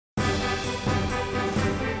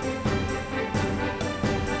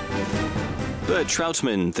Bert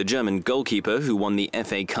Trautmann, the German goalkeeper who won the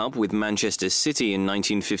FA Cup with Manchester City in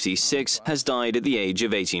 1956, has died at the age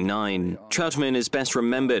of 89. Trautmann is best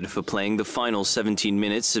remembered for playing the final 17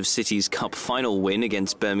 minutes of City's Cup final win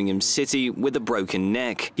against Birmingham City with a broken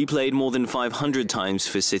neck. He played more than 500 times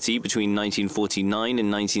for City between 1949 and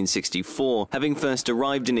 1964, having first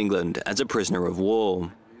arrived in England as a prisoner of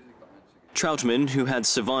war. Trautmann, who had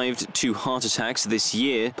survived 2 heart attacks this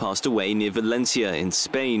year, passed away near Valencia in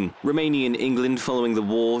Spain. Remaining in England following the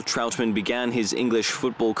war, Trautmann began his English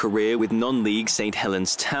football career with non-league St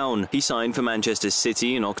Helens Town. He signed for Manchester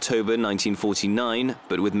City in October 1949,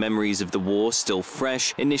 but with memories of the war still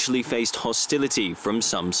fresh, initially faced hostility from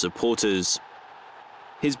some supporters.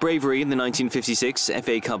 His bravery in the 1956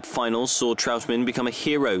 FA Cup final saw Trautmann become a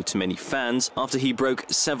hero to many fans after he broke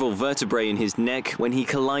several vertebrae in his neck when he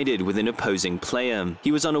collided with an opposing player.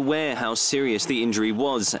 He was unaware how serious the injury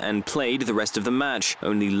was and played the rest of the match,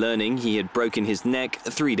 only learning he had broken his neck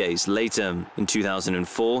 3 days later. In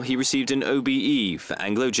 2004, he received an OBE for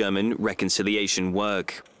Anglo-German reconciliation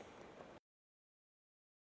work.